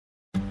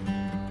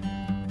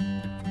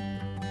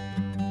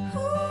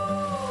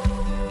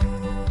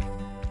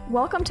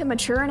Welcome to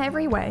Mature in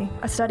Every Way,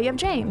 a study of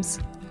James.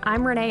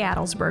 I'm Renee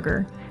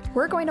Adelsberger.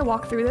 We're going to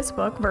walk through this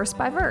book verse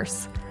by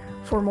verse.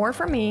 For more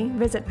from me,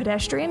 visit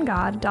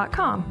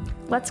pedestriangod.com.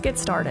 Let's get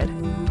started.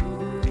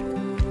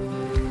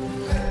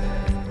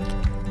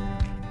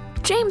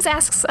 James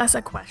asks us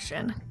a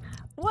question.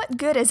 What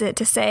good is it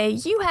to say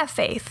you have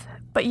faith,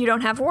 but you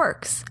don't have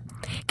works?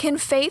 Can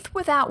faith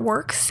without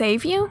works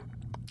save you?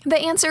 The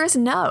answer is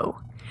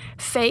no.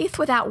 Faith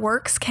without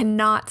works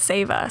cannot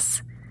save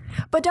us.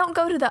 But don't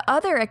go to the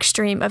other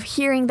extreme of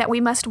hearing that we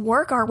must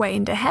work our way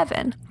into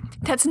heaven.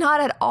 That's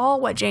not at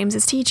all what James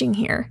is teaching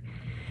here.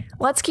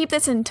 Let's keep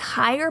this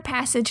entire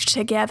passage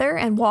together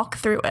and walk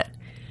through it.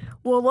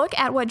 We'll look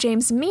at what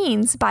James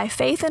means by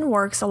faith and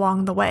works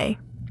along the way.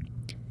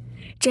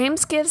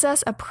 James gives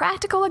us a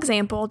practical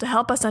example to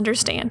help us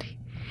understand.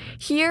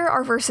 Here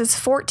are verses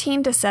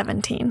 14 to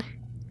 17.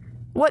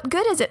 What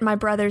good is it, my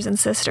brothers and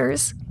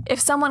sisters, if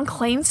someone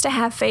claims to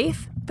have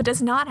faith but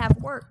does not have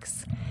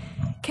works?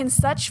 Can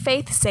such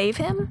faith save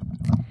him?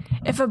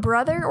 If a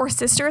brother or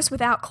sister is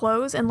without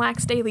clothes and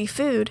lacks daily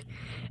food,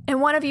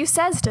 and one of you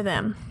says to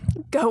them,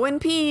 "Go in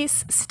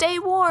peace, stay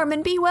warm,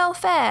 and be well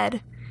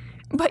fed,"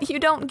 but you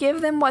don't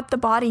give them what the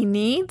body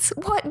needs,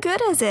 what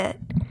good is it?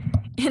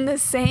 In the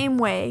same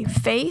way,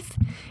 faith,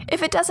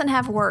 if it doesn't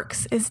have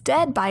works, is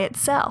dead by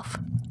itself.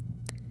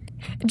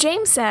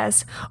 James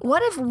says,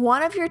 what if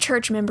one of your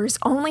church members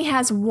only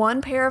has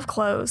one pair of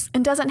clothes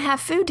and doesn't have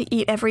food to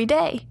eat every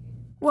day?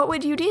 What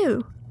would you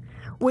do?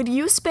 Would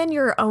you spend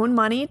your own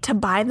money to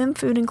buy them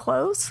food and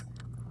clothes?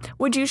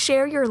 Would you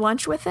share your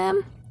lunch with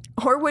them?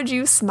 Or would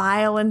you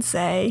smile and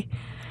say,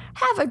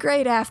 "Have a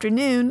great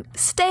afternoon,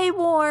 stay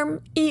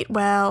warm, eat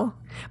well,"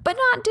 but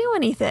not do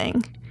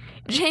anything?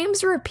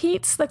 James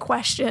repeats the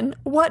question,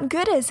 what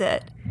good is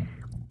it?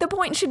 The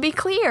point should be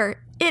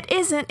clear. It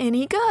isn't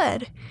any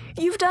good.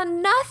 You've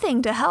done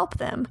nothing to help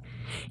them.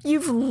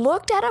 You've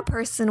looked at a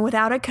person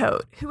without a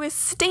coat who is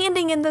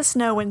standing in the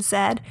snow and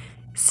said,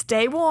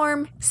 "Stay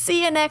warm,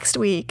 see you next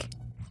week."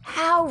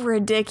 How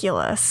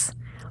ridiculous.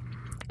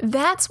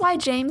 That's why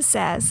James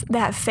says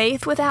that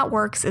faith without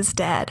works is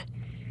dead.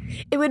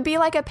 It would be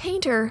like a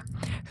painter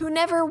who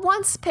never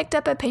once picked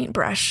up a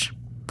paintbrush,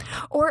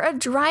 or a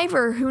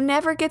driver who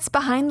never gets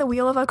behind the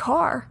wheel of a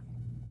car.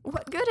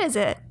 What good is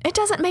it? It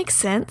doesn't make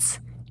sense.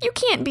 You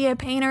can't be a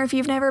painter if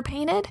you've never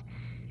painted.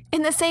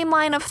 In the same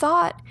line of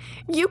thought,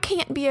 you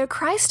can't be a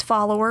Christ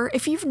follower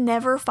if you've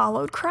never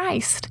followed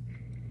Christ.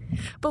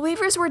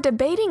 Believers were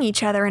debating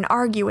each other and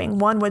arguing.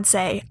 One would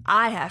say,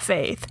 "I have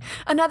faith."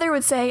 Another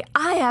would say,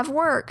 "I have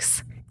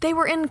works." They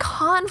were in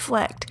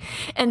conflict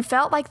and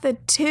felt like the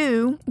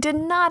two did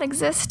not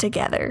exist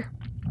together.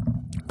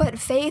 But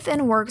faith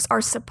and works are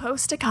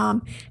supposed to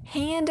come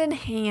hand in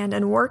hand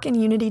and work in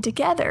unity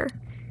together.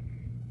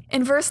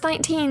 In verse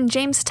 19,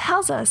 James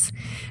tells us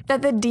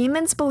that the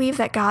demons believe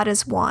that God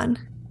is one.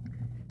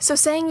 So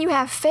saying you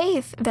have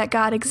faith that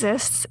God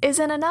exists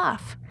isn't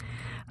enough.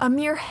 A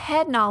mere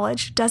head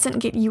knowledge doesn't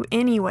get you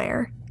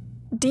anywhere.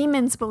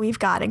 Demons believe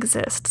God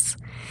exists.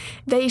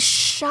 They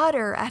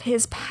shudder at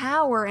his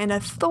power and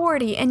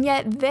authority, and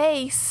yet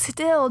they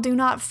still do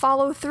not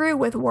follow through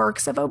with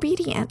works of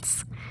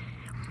obedience.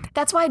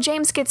 That's why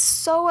James gets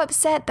so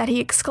upset that he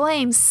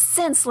exclaims,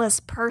 "Senseless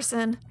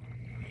person."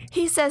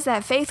 He says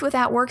that faith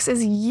without works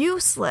is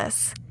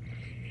useless.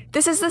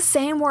 This is the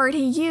same word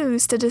he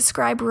used to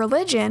describe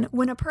religion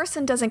when a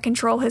person doesn't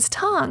control his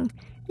tongue.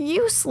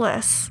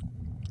 Useless.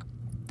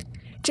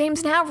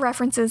 James now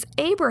references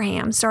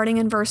Abraham starting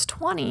in verse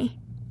 20.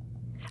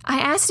 I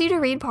asked you to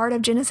read part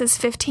of Genesis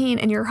 15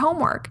 in your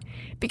homework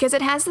because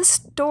it has the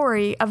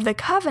story of the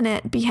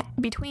covenant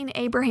between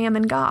Abraham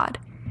and God.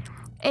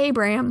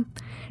 Abram,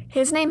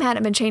 his name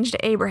hadn't been changed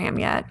to Abraham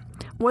yet,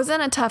 was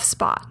in a tough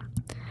spot.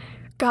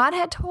 God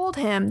had told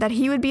him that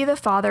he would be the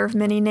father of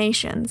many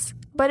nations,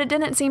 but it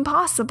didn't seem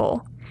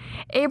possible.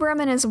 Abram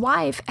and his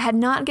wife had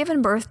not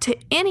given birth to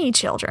any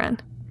children.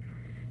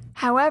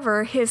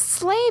 However, his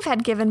slave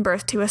had given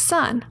birth to a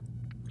son.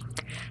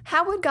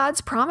 How would God's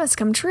promise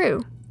come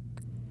true?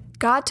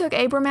 God took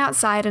Abram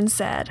outside and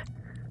said,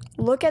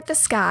 "Look at the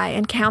sky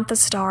and count the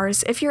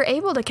stars if you're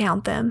able to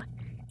count them.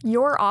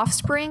 Your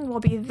offspring will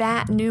be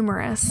that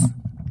numerous."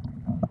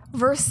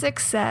 Verse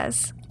 6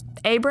 says,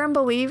 Abram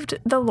believed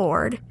the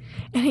Lord,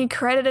 and he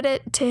credited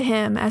it to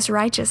him as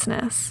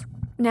righteousness.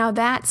 Now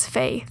that's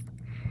faith.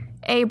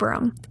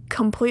 Abram,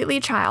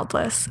 completely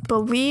childless,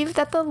 believed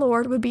that the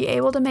Lord would be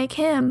able to make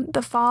him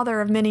the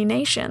father of many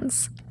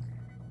nations.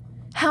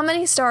 How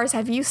many stars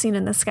have you seen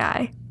in the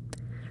sky?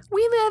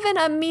 We live in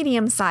a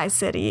medium-sized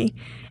city.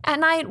 At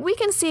night, we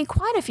can see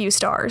quite a few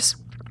stars.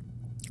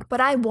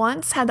 But I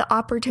once had the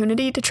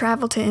opportunity to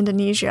travel to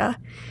Indonesia.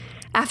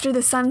 After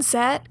the sun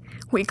set,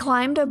 we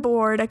climbed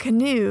aboard a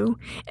canoe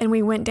and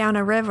we went down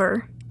a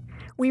river.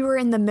 We were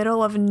in the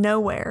middle of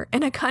nowhere,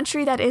 in a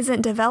country that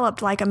isn't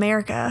developed like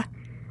America.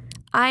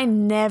 I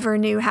never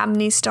knew how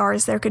many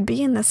stars there could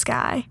be in the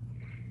sky.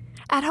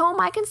 At home,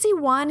 I can see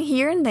one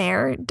here and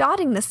there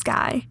dotting the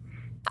sky.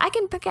 I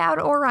can pick out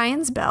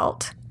Orion's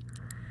belt.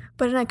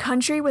 But in a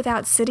country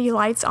without city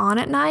lights on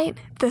at night,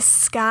 the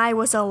sky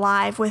was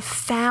alive with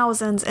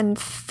thousands and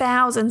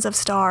thousands of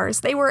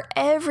stars. They were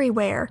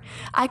everywhere.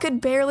 I could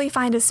barely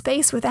find a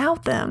space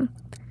without them.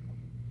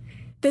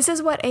 This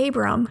is what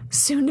Abram,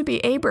 soon to be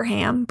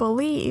Abraham,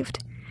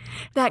 believed,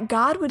 that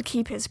God would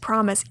keep his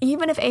promise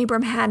even if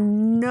Abram had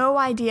no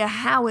idea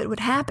how it would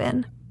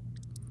happen.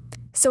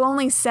 So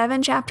only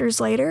 7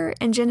 chapters later,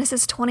 in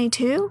Genesis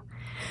 22,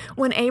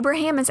 when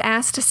Abraham is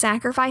asked to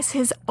sacrifice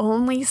his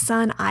only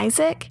son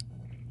Isaac,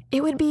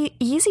 it would be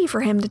easy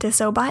for him to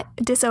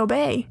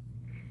disobey.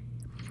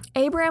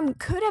 Abram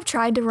could have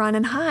tried to run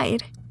and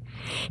hide.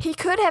 He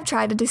could have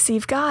tried to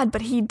deceive God,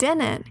 but he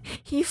didn't.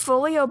 He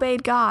fully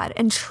obeyed God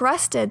and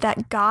trusted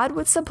that God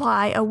would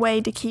supply a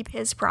way to keep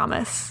his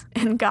promise,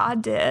 and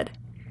God did.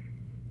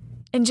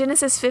 In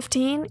Genesis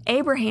 15,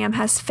 Abraham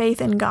has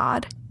faith in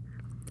God.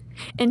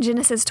 In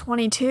Genesis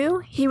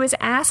 22, he was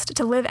asked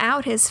to live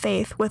out his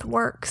faith with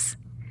works.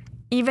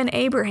 Even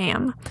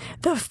Abraham,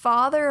 the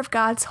father of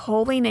God's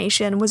holy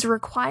nation, was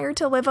required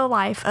to live a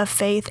life of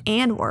faith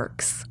and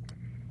works.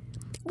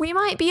 We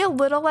might be a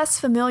little less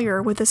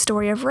familiar with the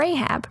story of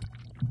Rahab.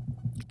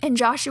 In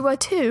Joshua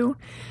 2,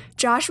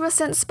 Joshua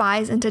sent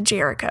spies into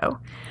Jericho,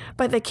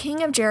 but the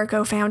king of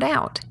Jericho found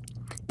out.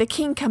 The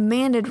king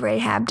commanded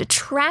Rahab to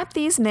trap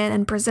these men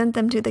and present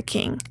them to the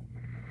king.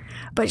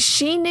 But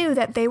she knew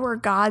that they were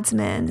God's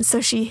men,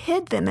 so she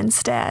hid them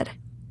instead.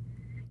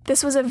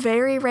 This was a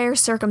very rare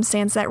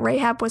circumstance that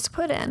Rahab was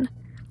put in,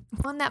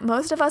 one that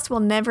most of us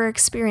will never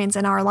experience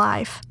in our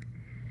life.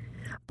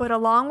 But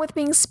along with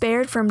being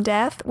spared from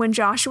death when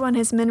Joshua and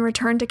his men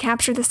returned to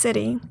capture the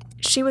city,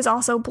 she was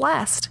also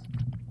blessed.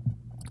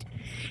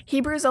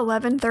 Hebrews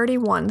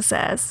 11:31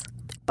 says,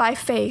 "By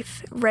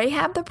faith,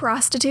 Rahab the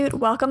prostitute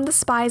welcomed the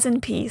spies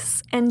in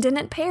peace and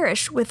didn't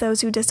perish with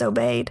those who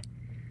disobeyed."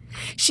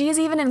 She is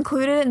even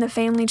included in the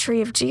family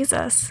tree of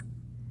Jesus.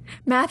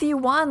 Matthew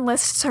 1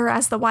 lists her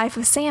as the wife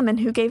of Salmon,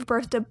 who gave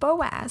birth to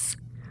Boaz.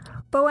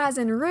 Boaz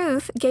and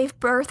Ruth gave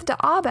birth to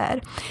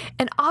Obed,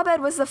 and Obed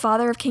was the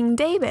father of King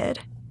David.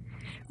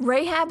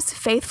 Rahab's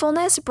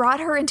faithfulness brought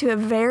her into a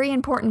very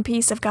important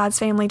piece of God's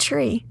family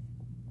tree.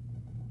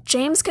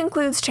 James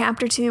concludes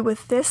chapter 2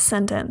 with this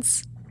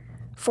sentence,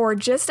 "For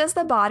just as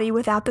the body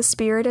without the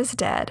spirit is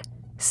dead,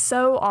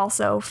 so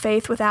also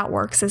faith without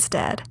works is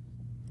dead."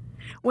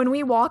 When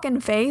we walk in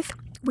faith,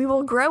 we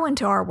will grow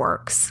into our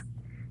works.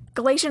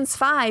 Galatians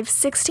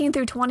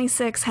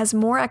 5:16-26 has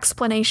more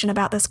explanation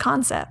about this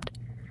concept.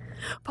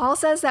 Paul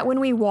says that when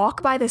we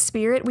walk by the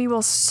Spirit, we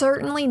will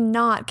certainly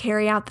not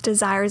carry out the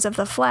desires of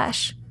the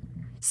flesh.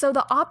 So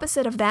the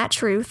opposite of that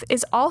truth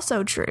is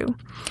also true.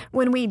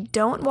 When we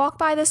don't walk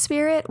by the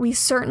Spirit, we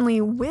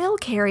certainly will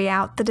carry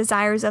out the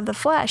desires of the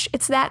flesh.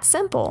 It's that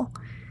simple.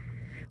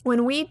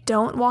 When we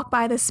don't walk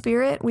by the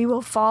Spirit, we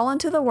will fall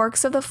into the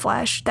works of the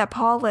flesh that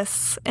Paul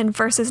lists in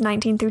verses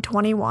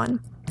 19-21.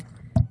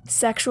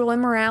 Sexual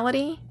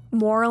immorality,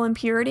 moral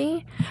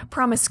impurity,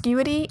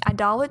 promiscuity,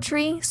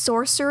 idolatry,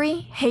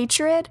 sorcery,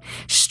 hatred,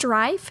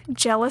 strife,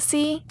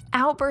 jealousy,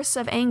 outbursts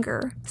of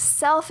anger,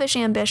 selfish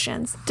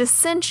ambitions,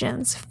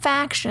 dissensions,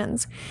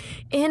 factions,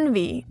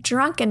 envy,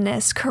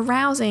 drunkenness,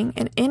 carousing,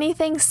 and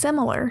anything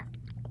similar.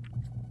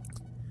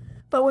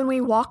 But when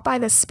we walk by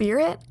the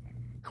Spirit,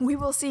 we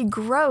will see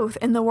growth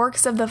in the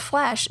works of the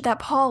flesh that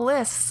Paul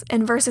lists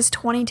in verses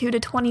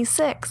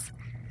 22-26.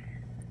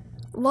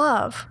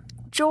 Love,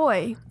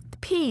 joy,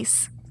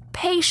 peace,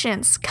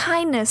 patience,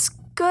 kindness,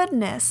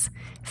 goodness,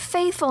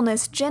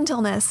 faithfulness,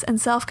 gentleness, and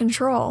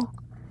self-control.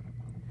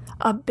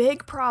 A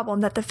big problem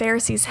that the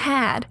Pharisees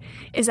had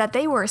is that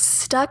they were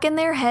stuck in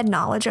their head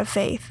knowledge of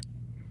faith.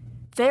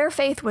 Their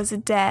faith was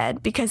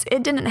dead because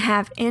it didn't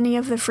have any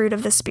of the fruit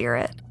of the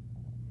Spirit.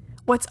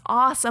 What's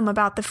awesome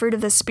about the fruit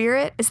of the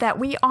Spirit is that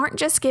we aren't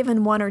just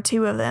given 1 or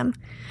 2 of them.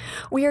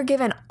 We are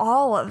given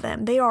all of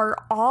them. They are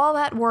all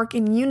at work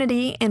in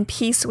unity and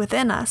peace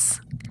within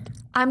us.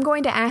 I'm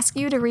going to ask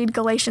you to read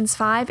Galatians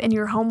 5 in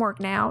your homework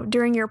now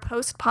during your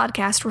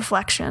post-podcast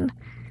reflection.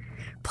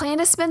 Plan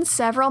to spend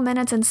several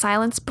minutes in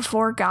silence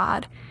before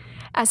God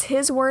as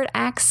His Word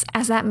acts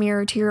as that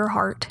mirror to your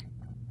heart.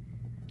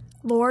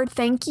 Lord,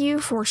 thank you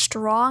for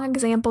strong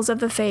examples of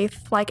the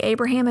faith like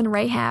Abraham and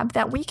Rahab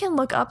that we can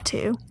look up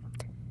to.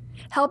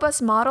 Help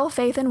us model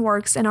faith and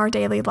works in our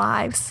daily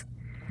lives.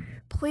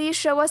 Please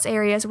show us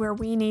areas where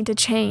we need to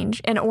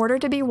change in order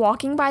to be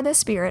walking by the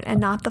Spirit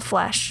and not the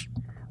flesh.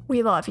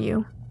 We love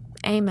you.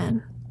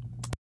 Amen.